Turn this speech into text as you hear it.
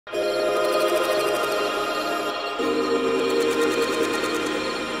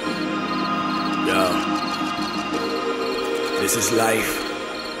This is life.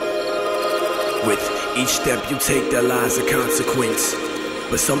 With each step you take, there lies a consequence.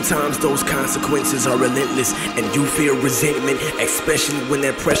 But sometimes those consequences are relentless, and you feel resentment, especially when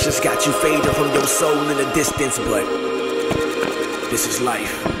that pressure's got you fading from your soul in the distance. But this is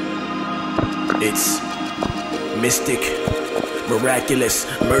life. It's mystic, miraculous,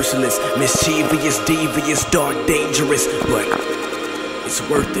 merciless, mischievous, devious, dark, dangerous, but it's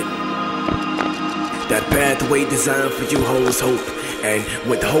worth it. That pathway designed for you holds hope, and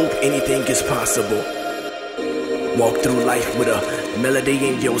with hope anything is possible. Walk through life with a melody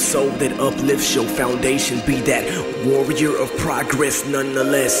in your soul that uplifts your foundation. Be that warrior of progress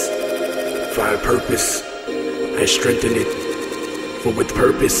nonetheless. Find purpose and strengthen it, for with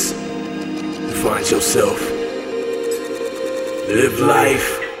purpose you find yourself. Live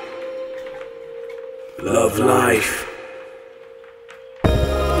life, love life.